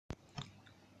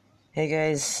Hey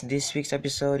guys, this week's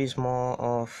episode is more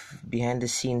of behind the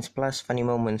scenes plus funny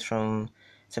moments from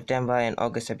September and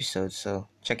August episodes, so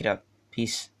check it out.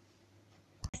 Peace.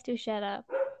 To shut up.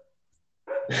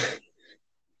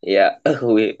 Yeah,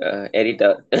 we edit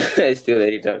out. I still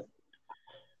edit out.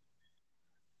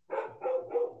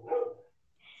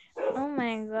 Oh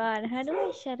my god, how do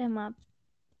I shut him up?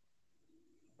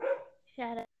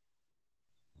 Shut up.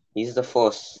 He's the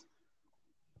force.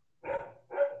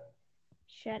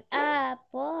 Shut up,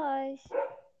 boys.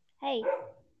 Hey.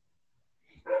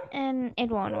 And it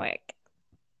won't work.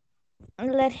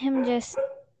 Let him just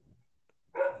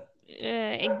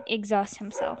exhaust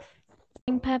himself.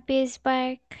 Puppies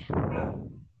bark.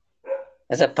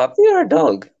 As a puppy or a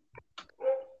dog?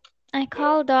 I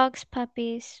call dogs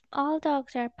puppies. All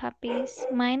dogs are puppies.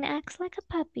 Mine acts like a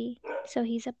puppy, so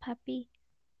he's a puppy.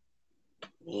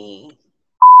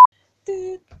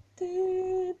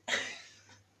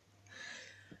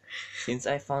 Since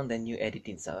I found the new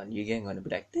editing sound, you're gonna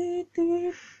be like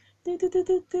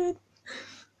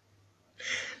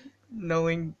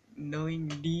knowing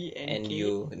D and K.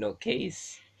 you know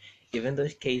Case. Even though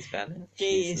Case valid, K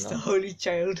she's is the not. holy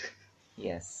child.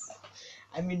 Yes.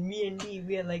 I mean, me and D,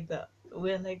 we're like the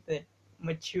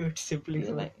matured siblings.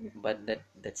 But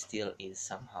that still is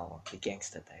somehow the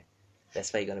gangster type.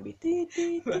 That's why you're gonna be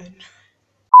Right.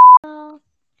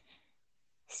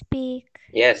 Speak.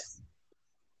 Yes.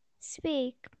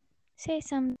 Speak. Say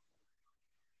something.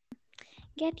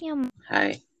 Get your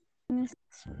Hi.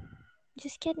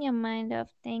 just get your mind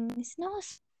off things. No,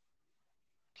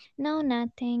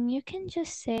 nothing. You can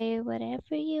just say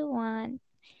whatever you want.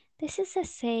 This is a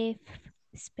safe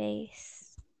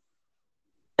space.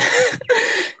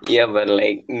 Yeah, but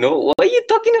like, no, what are you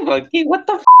talking about? Hey, what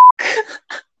the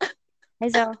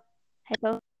Hello.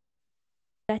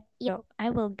 I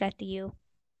will gut you.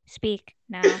 Speak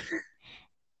now.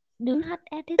 Do not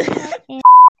edit that in.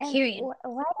 Period.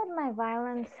 Why did my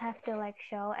violence have to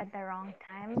show at the wrong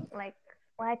time?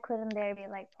 Why couldn't there be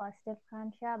positive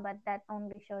concha, but that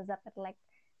only shows up at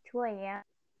 2 a.m.?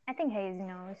 I think Hayes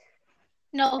knows.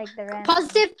 No, The random.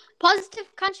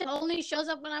 positive content only shows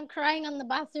up when I'm crying on the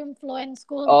bathroom floor in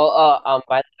school.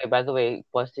 by the way,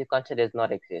 positive content does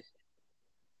not exist.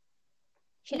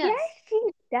 She does.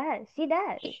 Yes, she does. She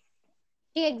does.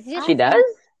 She exists. She does?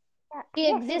 She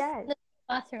yes, exists she in the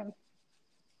bathroom.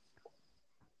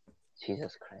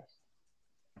 Jesus Christ.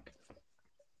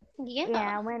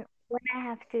 Yeah. When I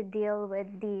have to deal with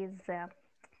these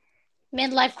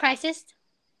Midlife crisis.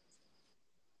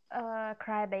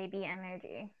 crybaby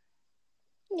energy.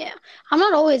 Yeah, I'm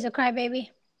not always a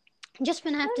crybaby. Just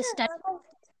when I have to study.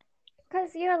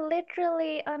 Because you're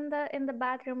literally in the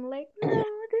bathroom no,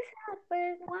 this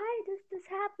happened. Why does this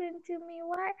happen to me?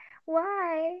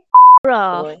 Why?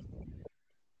 Bro. Boy.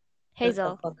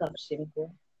 Hazel. Fuck up,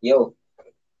 simple. Yo.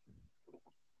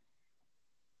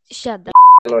 Shut the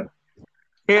Lord.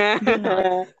 Do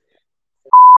not.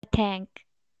 Tank.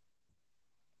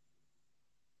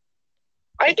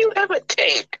 I do have a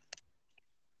tank.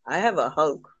 I have a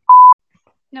Hulk.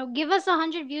 No, give us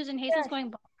 100 views and Hazel's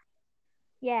going back.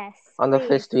 Yes. On the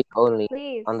first week only.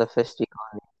 Please. On the first week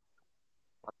only.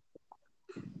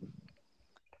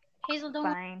 Hazel, don't.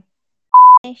 Fine.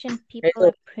 Asian people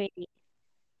are pretty.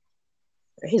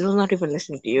 Hazel's not even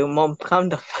listening to you. Mom, calm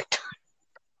the fuck down.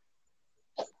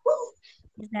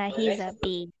 He's a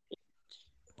bee.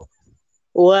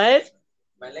 What?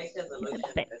 He's a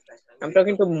bit. I'm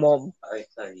talking to Mom.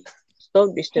 Sorry.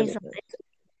 Stop disturbing her.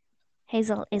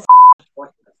 Hazel is.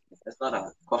 That's not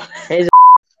a Hazel.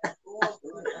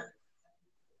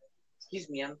 Excuse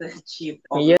me, I'm the chief.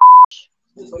 Yeah.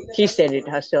 She said it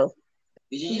herself.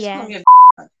 Did you just call me a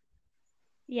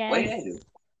Yeah. What did I do?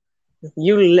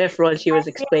 You left while she was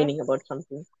explaining about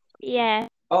something. Yeah.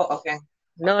 Oh, okay.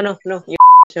 No. You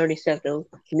already settled.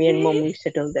 Me and Mom, we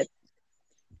settled that.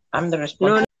 I'm the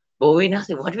responsible. But wait,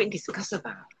 nothing. What do we discuss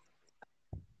about?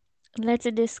 Let's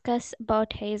discuss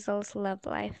about Hazel's love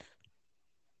life.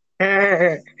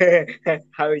 How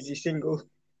is he single?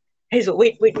 Hazel,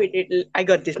 wait. I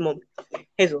got this, Mom.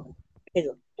 Hazel,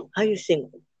 how are you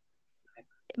single?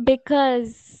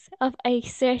 Because of a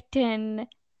certain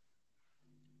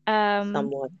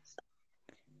Someone.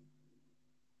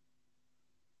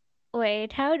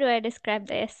 Wait, how do I describe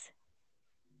this?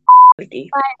 Oi.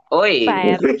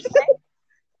 Fire.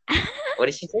 What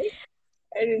did she say?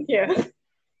 I didn't hear.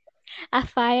 A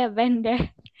firebender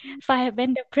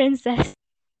princess.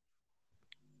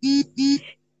 Do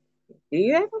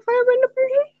you have a firebender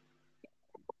princess?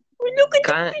 Look at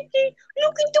the baby.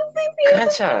 Look at the baby.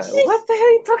 Kancha, what the hell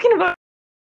are you talking about?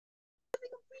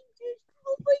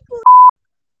 Oh my god.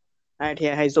 Alright,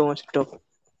 yeah, Hazel wants to talk.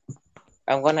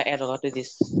 I'm gonna add a lot to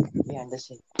this behind the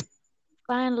scene.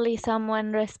 Finally,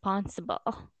 someone responsible.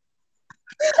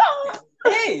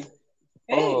 Hey!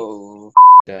 Oh,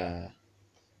 I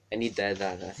need that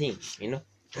thing, you know?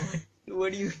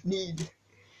 What do you need?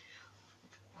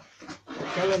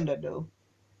 Calendar though.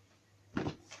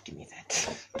 Give me that.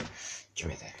 Give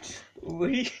me that. What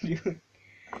are you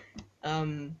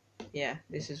doing? Yeah,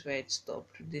 this is where it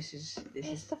stopped. This is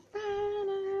the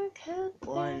final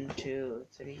countdown. 1, 2,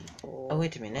 3, 4. Oh,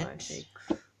 wait a minute. 5,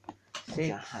 6.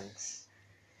 your hands.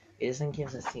 It doesn't give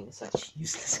us a thing, such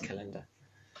useless calendar.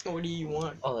 What do you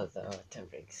want? All of the term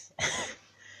breaks.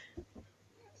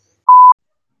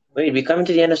 Wait, we coming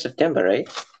to the end of September, right?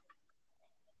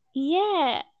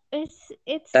 Yeah, it's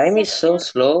Time is so Septem-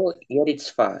 slow, yet it's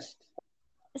fast.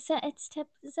 it's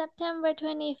September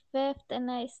 25th, and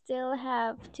I still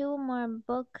have 2 more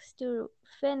books to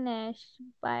finish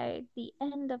by the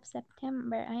end of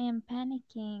September. I am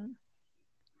panicking.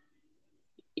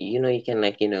 You can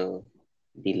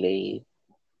delay.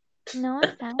 No,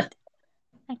 I can't.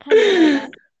 I can't do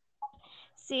that.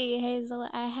 See, Hazel,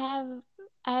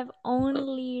 I've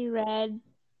only read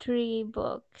 3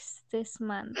 books this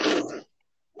month.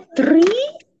 3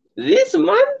 this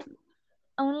month?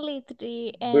 Only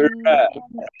 3, Bruh.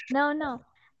 and no.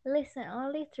 Listen,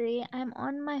 only 3. I'm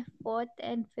on my 4th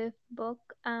and 5th book.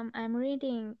 I'm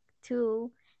reading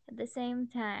 2 at the same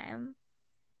time.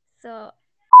 So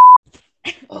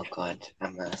Oh God,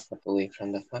 I'm gonna step away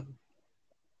from the phone.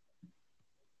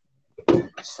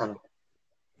 Son.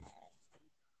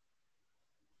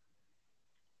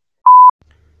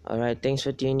 Alright, thanks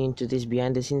for tuning in to this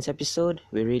behind the scenes episode.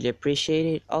 We really appreciate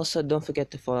it. Also, don't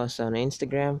forget to follow us on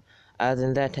Instagram. Other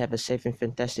than that, have a safe and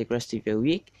fantastic rest of your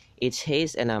week. It's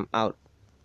Hayes, and I'm out.